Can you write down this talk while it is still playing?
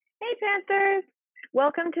Panthers!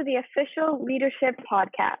 Welcome to the official leadership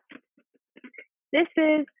podcast. This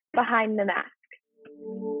is Behind the Mask.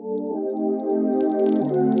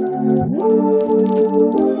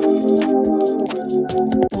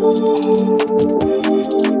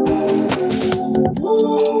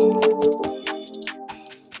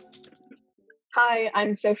 Hi,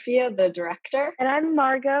 I'm Sophia, the director. And I'm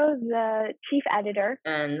Margot, the chief editor.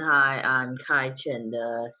 And hi, I'm Kai Chen,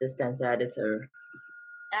 the assistant editor.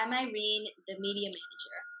 I'm Irene, the media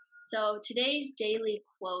manager. So today's daily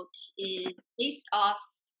quote is based off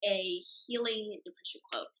a healing depression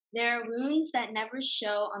quote. There are wounds that never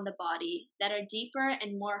show on the body that are deeper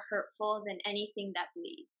and more hurtful than anything that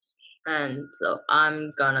bleeds. And so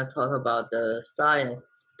I'm gonna talk about the science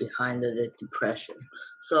behind the depression.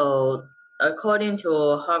 So according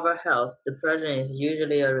to Harvard Health, depression is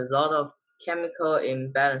usually a result of chemical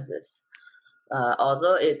imbalances.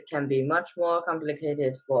 Although it can be much more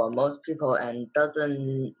complicated for most people and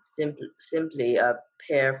doesn't simply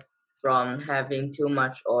appear from having too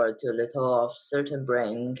much or too little of certain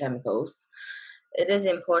brain chemicals, it is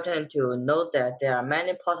important to note that there are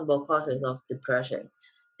many possible causes of depression,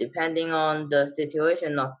 depending on the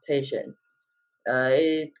situation of patient.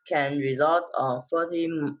 It can result of faulty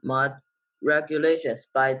mod regulations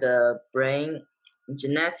by the brain,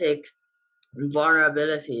 genetic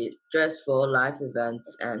vulnerability, stressful life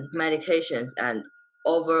events, and medications, and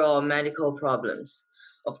overall medical problems.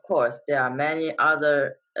 Of course, there are many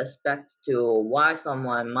other aspects to why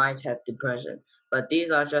someone might have depression, but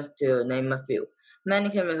these are just to name a few. Many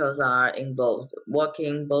chemicals are involved,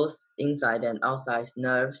 working both inside and outside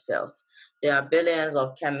nerve cells. There are billions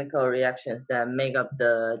of chemical reactions that make up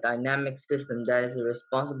the dynamic system that is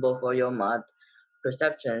responsible for your mood,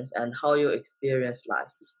 perceptions, and how you experience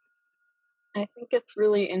life. I think it's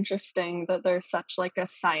really interesting that there's such like a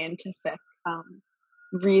scientific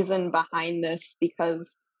reason behind this,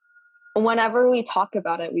 because whenever we talk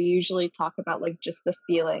about it, we usually talk about like just the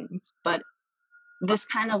feelings, but this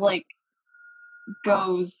kind of like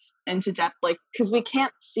goes into depth, like, because we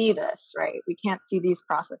can't see this, right? We can't see these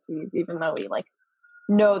processes, even though we like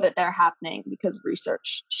know that they're happening because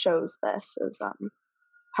research shows this, as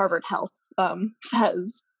Harvard Health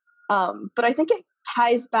says. But I think it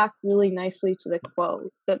ties back really nicely to the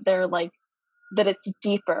quote that they're like, that it's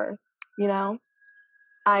deeper, you know?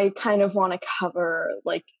 I kind of want to cover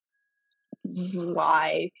like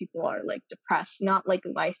why people are like depressed, not like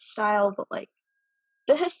lifestyle, but like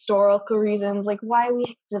the historical reasons, like why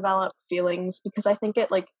we develop feelings, because I think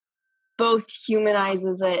it like both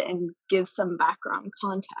humanizes it and gives some background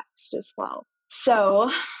context as well.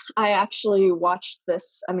 So I actually watched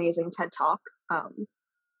this amazing TED Talk.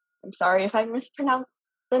 I'm sorry if I mispronounce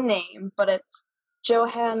the name, but it's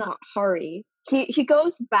Johann Hari. He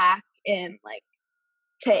goes back in like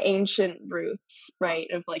to ancient roots, right,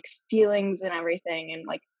 of like feelings and everything, and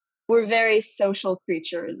like we're very social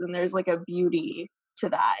creatures, and there's like a beauty to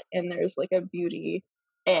that, and there's like a beauty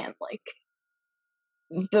and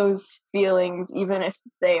like those feelings, even if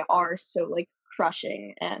they are so like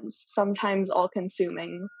crushing and sometimes all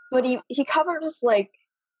consuming. But he covers like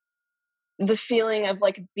the feeling of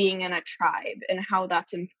like being in a tribe and how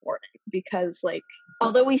that's important, because like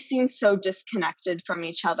although we seem so disconnected from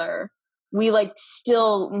each other, we like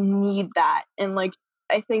still need that. And like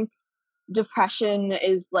I think depression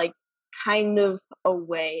is like kind of a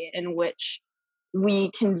way in which we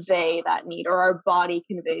convey that need, or our body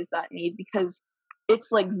conveys that need, because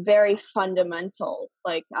it's like very fundamental,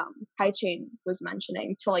 like Kai Chain was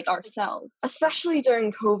mentioning, to like ourselves, especially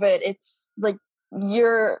during COVID. It's like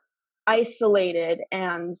you're isolated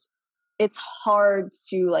and it's hard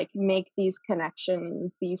to like make these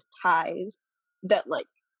connections, these ties that like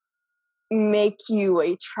make you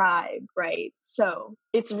a tribe, right? So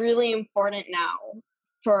it's really important now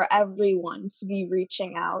for everyone to be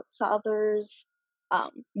reaching out to others.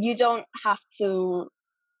 You don't have to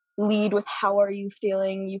lead with how are you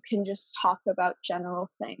feeling. You can just talk about general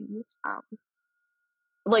things.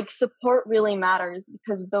 Like support really matters,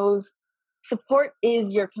 because those support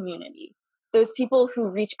is your community. Those people who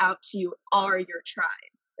reach out to you are your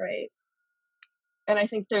tribe, right? And I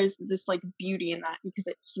think there's this like beauty in that, because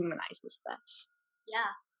it humanizes this.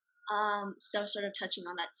 Yeah. So sort of touching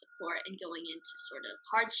on that support and going into sort of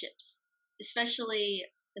hardships, especially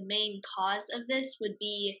the main cause of this would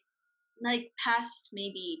be like past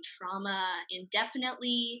maybe trauma, and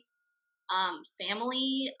definitely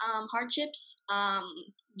family hardships.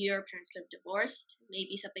 Your parents could have divorced,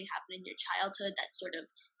 maybe something happened in your childhood that sort of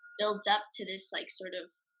builds up to this like sort of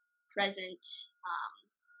present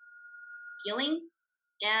feeling.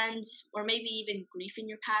 and or maybe even grief in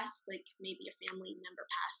your past, like maybe a family member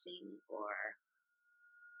passing or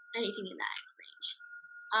anything in that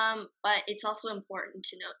range. But it's also important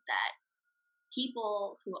to note that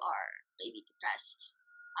people who are maybe depressed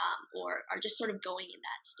or are just sort of going in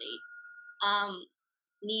that state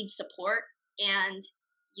need support, and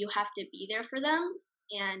you have to be there for them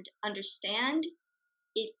and understand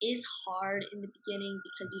it is hard in the beginning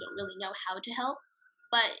because you don't really know how to help,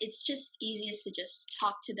 but it's just easiest to just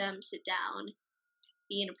talk to them, sit down,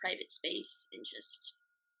 be in a private space, and just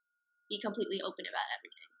be completely open about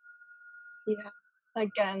everything. Yeah.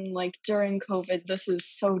 Again, like during COVID, this is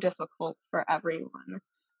so difficult for everyone.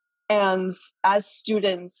 And as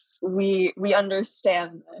students, we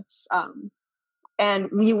understand this. And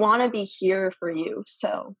we want to be here for you.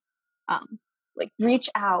 So, like, reach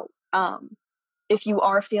out if you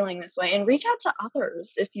are feeling this way, and reach out to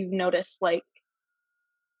others if you notice like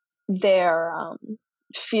they're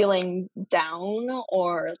feeling down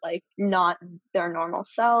or like not their normal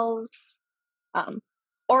selves,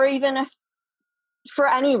 or even if for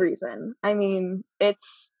any reason. I mean,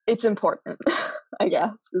 it's important. I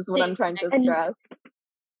guess is what I'm trying to And stress.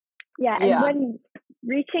 and Yeah. when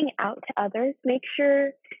reaching out to others, make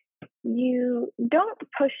sure you don't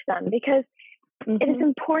push them, because it is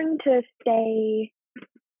important to stay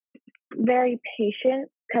very patient,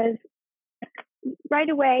 because right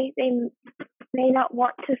away they may not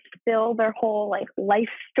want to spill their whole like life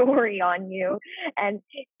story on you, and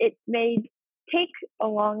it may take a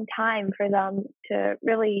long time for them to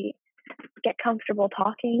really get comfortable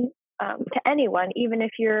talking to anyone. Even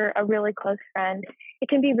if you're a really close friend, it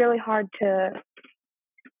can be really hard to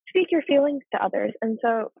speak your feelings to others. And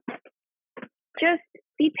so just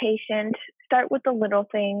be patient, start with the little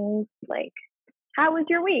things, like how was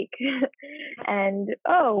your week? And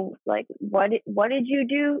oh, like what did you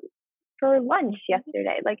do for lunch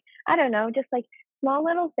yesterday? Like, I don't know, just like small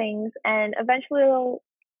little things, and eventually it'll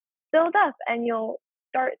build up and you'll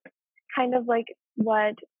start kind of like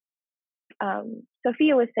what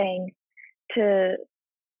Sophia was saying, to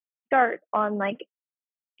start on like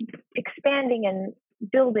expanding and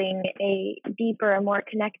building a deeper and more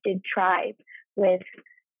connected tribe with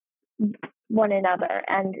one another.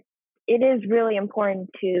 And it is really important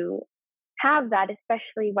to have that,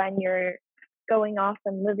 especially when you're going off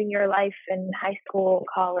and living your life in high school,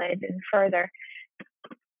 college, and further.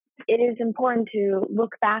 It is important to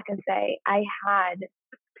look back and say, I had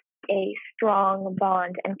a strong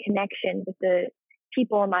bond and connection with the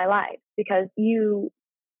people in my life, because you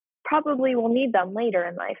probably will need them later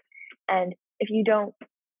in life. And if you don't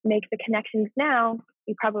make the connections now,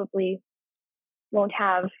 you probably won't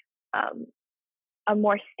have a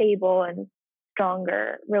more stable and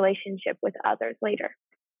stronger relationship with others later.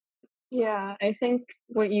 Yeah, I think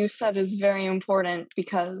what you said is very important,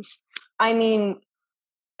 because I mean,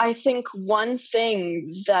 I think one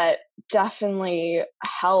thing that definitely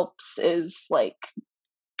helps is like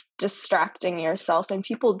distracting yourself, and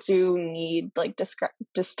people do need like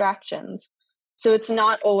distractions. So it's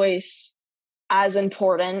not always as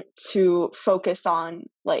important to focus on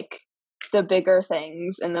like the bigger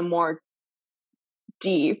things and the more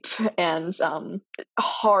deep and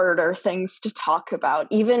harder things to talk about,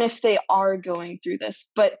 even if they are going through this.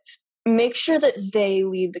 But make sure that they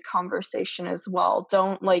lead the conversation as well.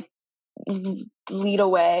 Don't like lead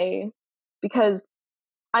away, because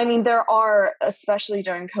I mean, there are, especially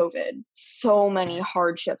during COVID, so many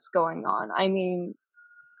hardships going on. I mean,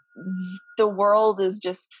 the world is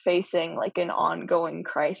just facing like an ongoing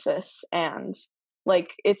crisis, and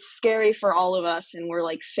like it's scary for all of us, and we're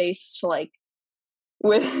like faced to like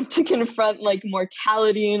with to confront like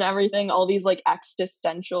mortality and everything, all these like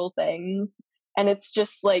existential things. And it's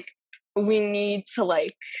just like we need to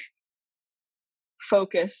like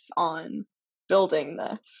focus on building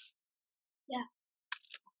this.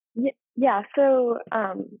 Yeah, so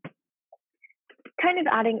kind of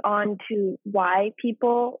adding on to why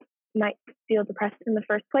people might feel depressed in the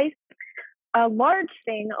first place, a large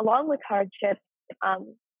thing along with hardships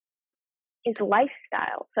is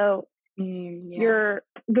lifestyle. So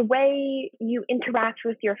the way you interact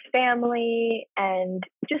with your family and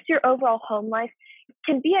just your overall home life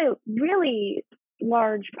can be a really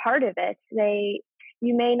large part of it.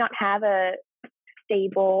 You may not have a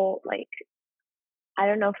stable, like, I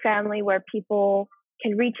don't know, family where people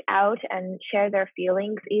can reach out and share their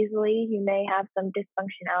feelings easily. You may have some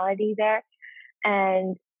dysfunctionality there,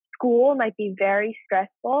 and school might be very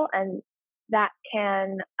stressful, and that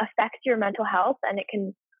can affect your mental health. And it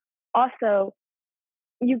can also,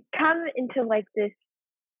 you come into like this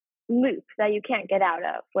loop that you can't get out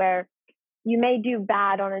of, where you may do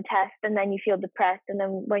bad on a test and then you feel depressed, and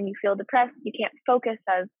then when you feel depressed you can't focus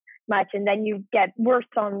as much, and then you get worse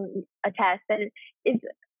on a test, and it's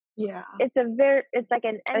it's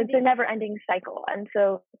a never ending cycle, and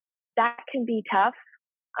so that can be tough.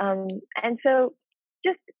 And so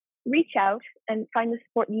just reach out and find the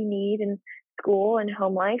support you need in school and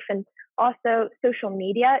home life. And also social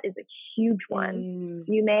media is a huge one.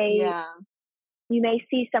 You may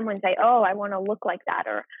see someone say, oh, I want to look like that,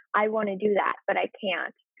 or I want to do that, but I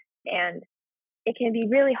can't. And it can be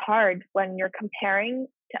really hard when you're comparing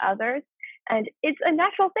to others. And it's a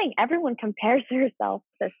natural thing. Everyone compares themselves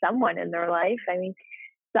to someone in their life. I mean,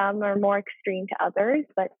 some are more extreme to others,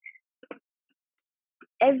 but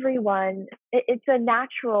everyone, it's a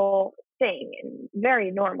natural thing and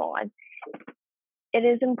very normal. And it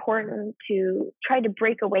is important to try to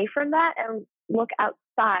break away from that and look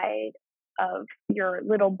outside of your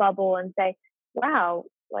little bubble and say, wow,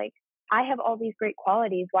 like I have all these great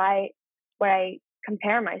qualities. Why would I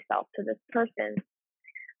compare myself to this person?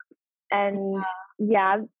 And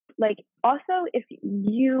like also if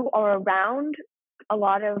you are around a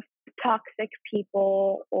lot of toxic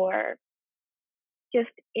people or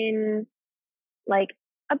just in like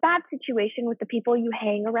a bad situation with the people you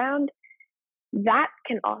hang around, that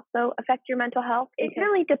can also affect your mental health. It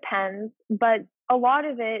really depends, but a lot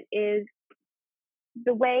of it is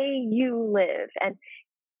the way you live, and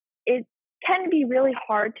it can be really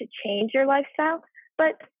hard to change your lifestyle,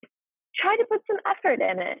 but try to put some effort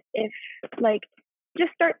in it. If like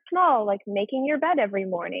just start small, like making your bed every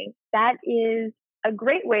morning. That is a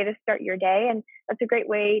great way to start your day, and that's a great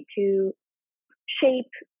way to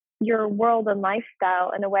shape your world and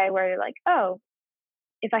lifestyle in a way where you're like, oh,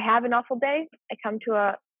 if I have an awful day, I come to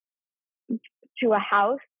a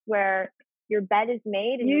house where your bed is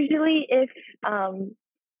made. And usually if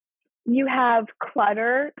you have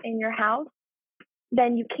clutter in your house,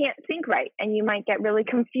 then you can't think right, and you might get really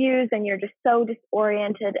confused, and you're just so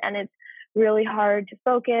disoriented, and it's really hard to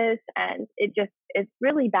focus, and it's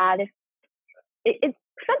really bad. If it's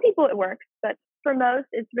some people it works, but for most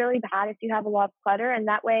it's really bad if you have a lot of clutter, and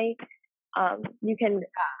that way you can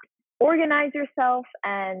organize yourself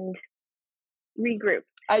and regroup.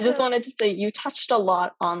 I just wanted to say, you touched a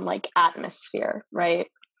lot on like atmosphere, right?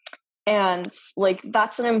 And like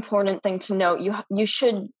that's an important thing to note. You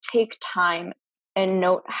should take time and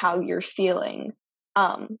note how you're feeling,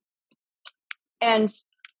 and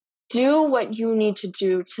do what you need to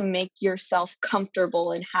do to make yourself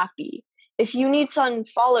comfortable and happy. If you need to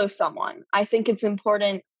unfollow someone, I think it's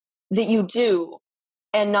important that you do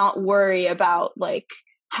and not worry about like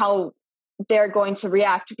how they're going to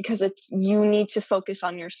react, because you need to focus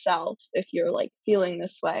on yourself if you're like feeling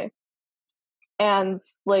this way. And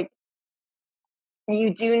like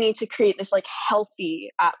you do need to create this like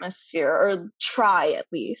healthy atmosphere, or try at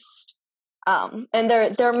least. And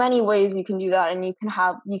there are many ways you can do that, and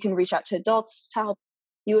you can reach out to adults to help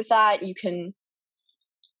you with that.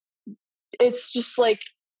 It's just like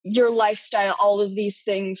your lifestyle, all of these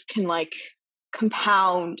things can like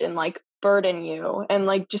compound and like burden you, and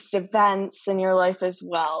like just events in your life as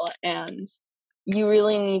well. And you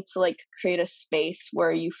really need to like create a space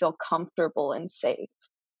where you feel comfortable and safe.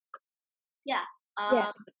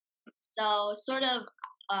 So sort of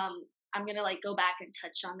I'm gonna like go back and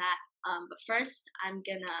touch on that, but first I'm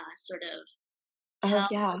gonna sort of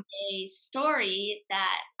tell a story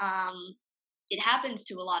that it happens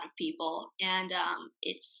to a lot of people, and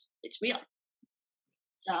it's real.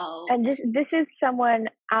 So and this is someone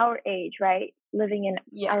our age, right, living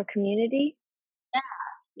in our community.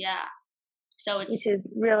 So which is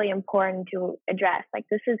really important to address. Like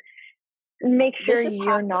this is, make sure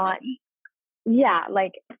you're not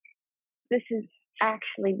like this is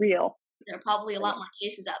actually real. There are probably a lot more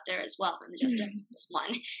cases out there as well than just this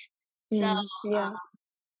one. So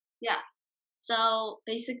so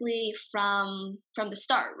basically from the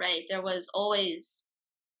start, right, there was always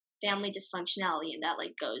family dysfunctionality, and that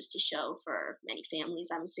like goes to show for many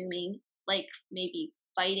families, I'm assuming, like maybe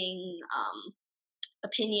fighting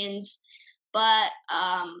opinions, but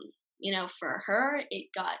you know, for her it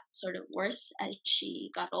got sort of worse as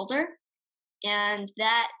she got older, and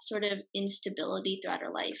that sort of instability throughout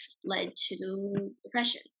her life led to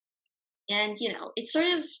depression. And you know, it sort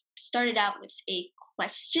of started out with a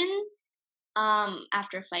question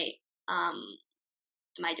after a fight, am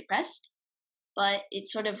I depressed? But it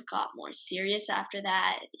sort of got more serious after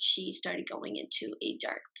that. She started going into a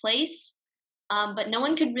dark place, but no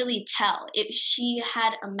one could really tell. She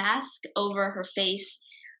had a mask over her face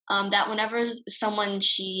that whenever someone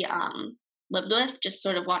she lived with just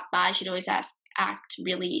sort of walked by, she'd always ask act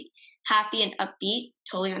really happy and upbeat,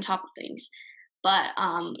 totally on top of things. But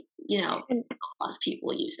you know, And, a lot of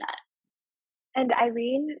people use that. and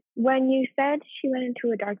Irene, when you said she went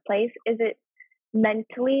into a dark place, is it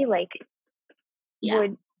mentally like Yeah.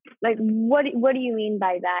 what do you mean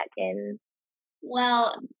by that Well,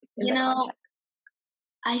 in you the know, context?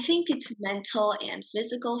 I think it's mental and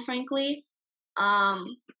physical, frankly. Um,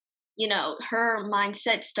 you know, her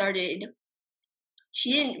mindset started,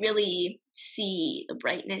 she didn't really see the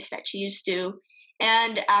brightness that she used to.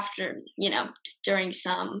 And after, you know, during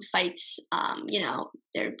some fights, you know,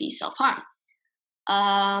 there'd be self harm.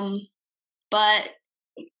 But,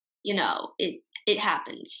 you know, it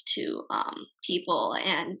happens to people,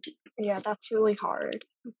 and Yeah, that's really hard.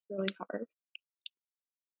 It's really hard.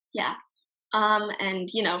 yeah. And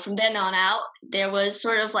you know, from then on out, there was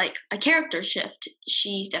sort of like a character shift.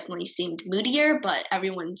 She definitely seemed moodier, but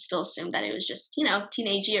everyone still assumed that it was just, you know,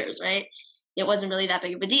 teenage years, right? It wasn't really that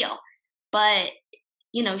big of a deal. But,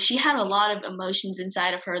 you know, she had a lot of emotions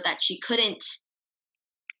inside of her that she couldn't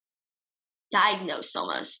diagnose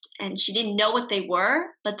almost. And she didn't know what they were,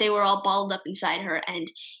 but they were all balled up inside her. And,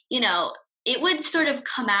 you know, it would sort of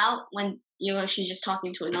come out when, you know, she's just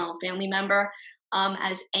talking to a normal family member,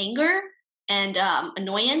 as anger and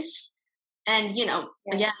annoyance. And, you know,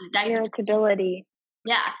 Yeah. again, that Irritability.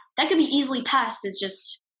 that could be easily passed as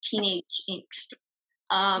just teenage angst.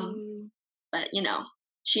 But you know,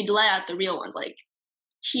 she'd let out the real ones, like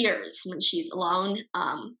tears when she's alone,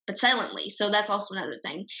 but silently. So that's also another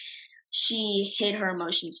thing. She hid her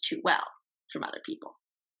emotions too well from other people.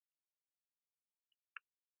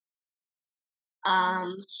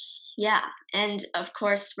 Yeah, and of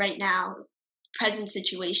course, right now, present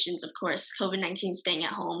situations, of course, COVID-19, staying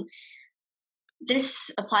at home, this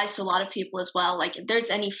applies to a lot of people as well. Like, if there's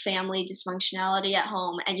any family dysfunctionality at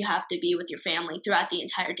home and you have to be with your family throughout the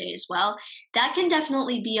entire day as well, that can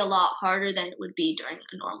definitely be a lot harder than it would be during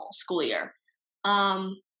a normal school year.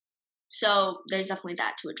 So there's definitely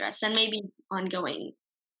that to address, and maybe ongoing,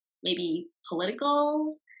 maybe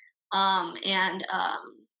political, and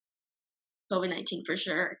COVID-19 for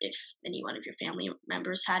sure, if any one of your family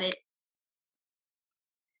members had it.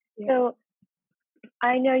 Yeah. So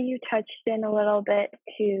I know you touched in a little bit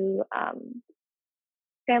to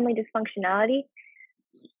family dysfunctionality.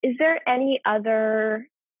 Is there any other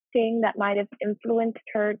thing that might have influenced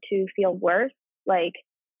her to feel worse, like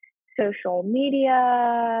social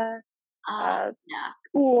media, Yeah.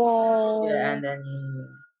 school? Yeah, and then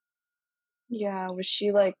Yeah, was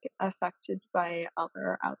she like affected by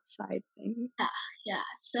other outside things? Yeah.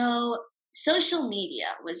 So social media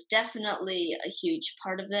was definitely a huge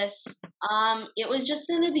part of this. It was just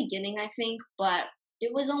in the beginning, I think, but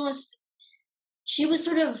it was almost, she was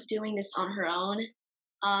sort of doing this on her own.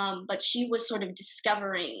 But she was sort of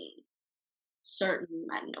discovering certain,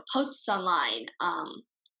 I don't know, posts online,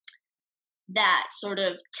 that sort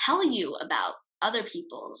of tell you about other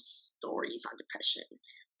people's stories on depression.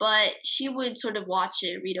 But she would sort of watch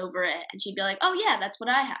it, read over it, and she'd be like, oh, yeah, that's what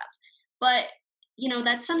I have. But, you know,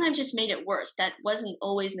 that sometimes just made it worse. That wasn't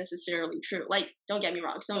always necessarily true. Like, don't get me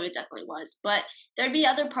wrong, some of it definitely was. But there'd be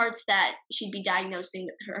other parts that she'd be diagnosing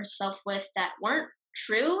herself with that weren't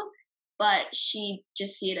true, but she'd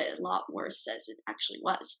just see it a lot worse as it actually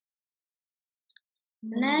was.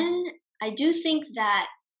 And then I do think that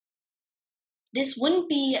this wouldn't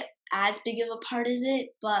be as big of a part as it,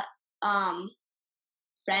 but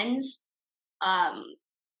friends,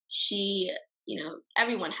 she, you know,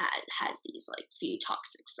 everyone has these like few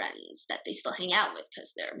toxic friends that they still hang out with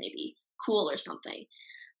because they're maybe cool or something,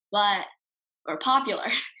 but or popular.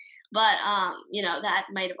 But you know, that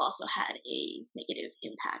might have also had a negative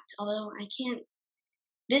impact. Although I can't,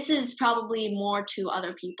 this is probably more to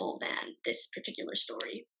other people than this particular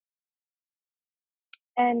story.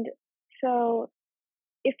 And so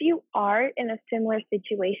if you are in a similar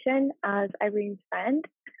situation as Irene's friend,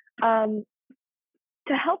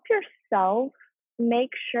 to help yourself,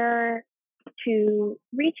 make sure to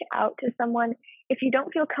reach out to someone. If you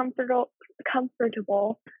don't feel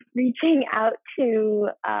comfortable reaching out to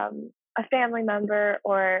a family member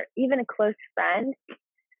or even a close friend,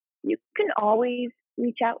 you can always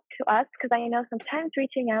reach out to us, because I know sometimes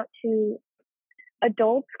reaching out to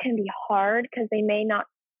adults can be hard because they may not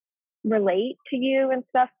relate to you and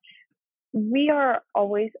stuff. We are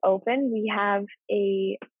always open. We have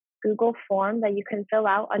a Google form that you can fill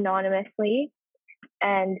out anonymously,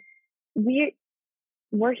 and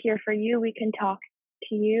we're here for you. We can talk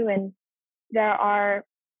to you, and there are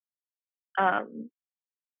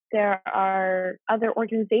other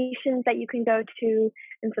organizations that you can go to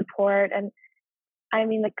and support. And I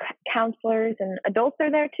mean, the counselors and adults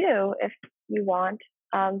are there too if you want,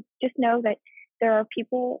 just know that there are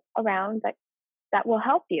people around that will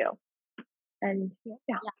help you. And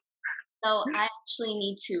yeah. So I actually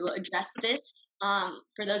need to address this.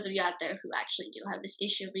 For those of you out there who actually do have this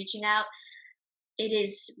issue of reaching out, it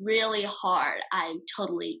is really hard. I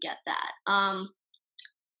totally get that.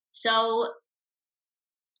 So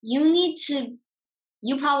you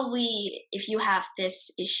probably, if you have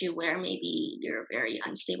this issue where maybe you're very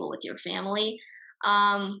unstable with your family,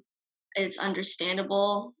 it's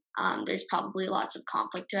understandable. There's probably lots of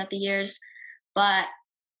conflict throughout the years, but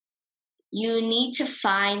you need to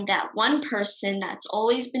find that one person that's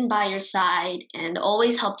always been by your side and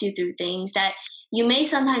always helped you through things that you may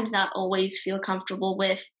sometimes not always feel comfortable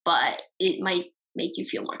with, but it might make you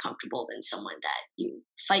feel more comfortable than someone that you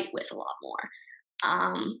fight with a lot more.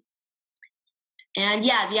 And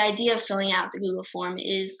yeah, the idea of filling out the Google form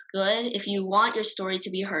is good if you want your story to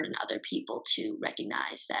be heard and other people to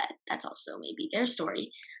recognize that that's also maybe their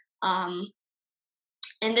story. And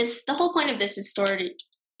the whole point of this is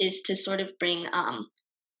to sort of bring a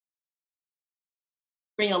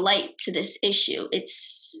light to this issue.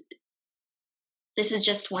 This is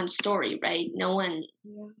just one story, right?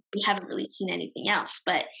 We haven't really seen anything else,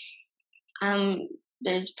 but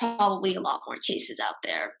there's probably a lot more cases out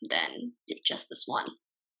there than just this one.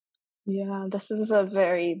 Yeah, this is a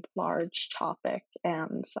very large topic,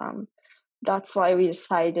 and that's why we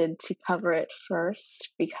decided to cover it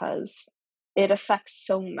first, because it affects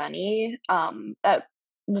so many at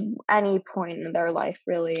any point in their life,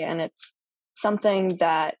 really, and it's something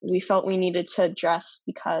that we felt we needed to address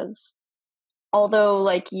because although,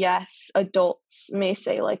 like, yes, adults may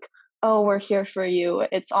say, like, oh, we're here for you,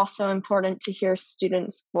 it's also important to hear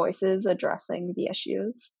students' voices addressing the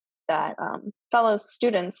issues that fellow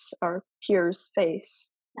students or peers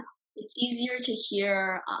face. It's easier to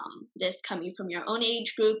hear this coming from your own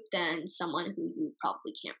age group than someone who you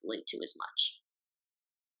probably can't relate to as much.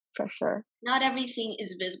 For sure. Not everything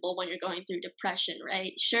is visible when you're going through depression,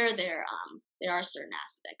 right? Sure, there are certain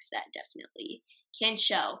aspects that definitely can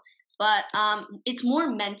show, but it's more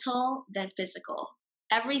mental than physical.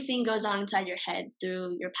 Everything goes on inside your head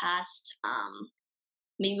through your past,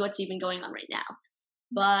 maybe what's even going on right now.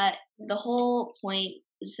 But the whole point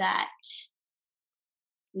is that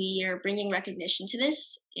we are bringing recognition to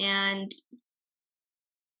this, and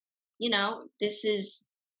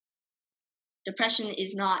depression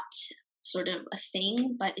is not sort of a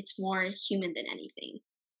thing, but it's more human than anything.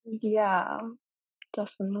 Yeah,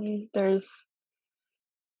 definitely. There's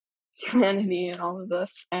humanity in all of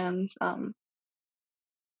this, and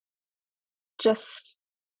just,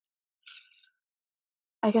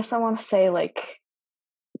 I guess I want to say, like,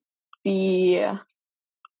 be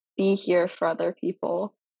here for other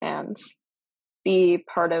people and be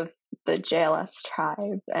part of the JLS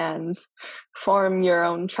tribe and form your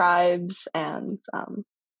own tribes and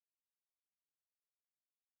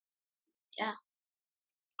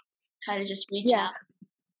try to just reach out.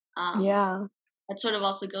 That sort of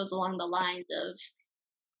also goes along the lines of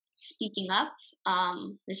speaking up.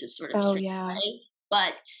 This is sort of right?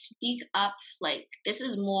 But speak up, like, this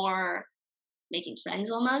is more making friends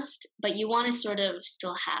almost, but you want to sort of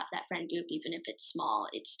still have that friend group, even if it's small.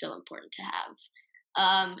 It's still important to have,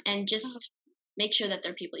 and just make sure that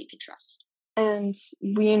they're people you can trust. And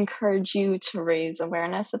we encourage you to raise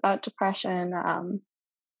awareness about depression,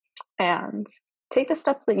 and take the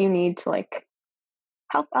steps that you need to, like,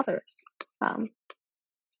 help others.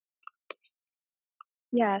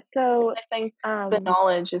 So I think the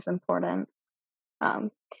knowledge is important,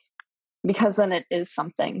 because then it is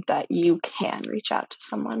something that you can reach out to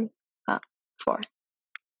someone for.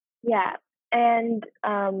 Yeah, and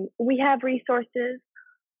we have resources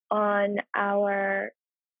on our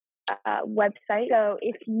website. So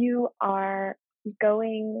if you are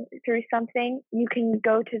going through something, you can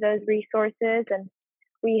go to those resources, and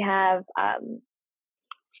we have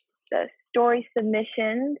the story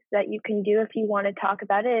submissions that you can do if you want to talk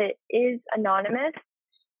about it. It is anonymous,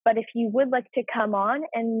 but if you would like to come on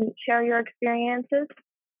and share your experiences,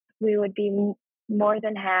 we would be more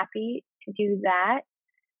than happy to do that.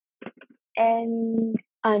 And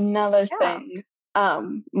another thing,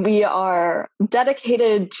 we are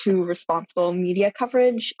dedicated to responsible media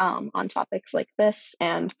coverage on topics like this,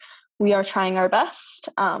 and we are trying our best.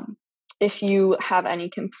 If you have any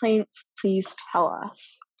complaints, please tell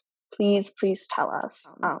us. Please tell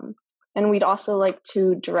us. And we'd also like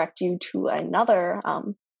to direct you to another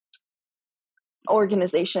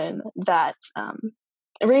organization that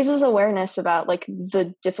raises awareness about, like,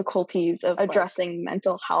 the difficulties of addressing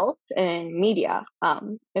mental health in media.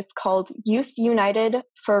 It's called Youth United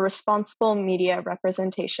for Responsible Media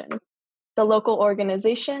Representation. It's a local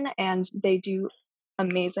organization and they do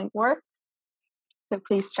amazing work. So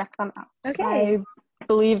please check them out. Okay. I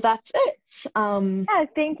believe that's it. Yeah,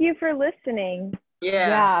 thank you for listening.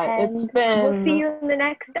 Yeah. And It's been. we'll see you in the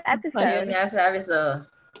next episode. See you next episode.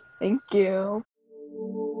 Thank you.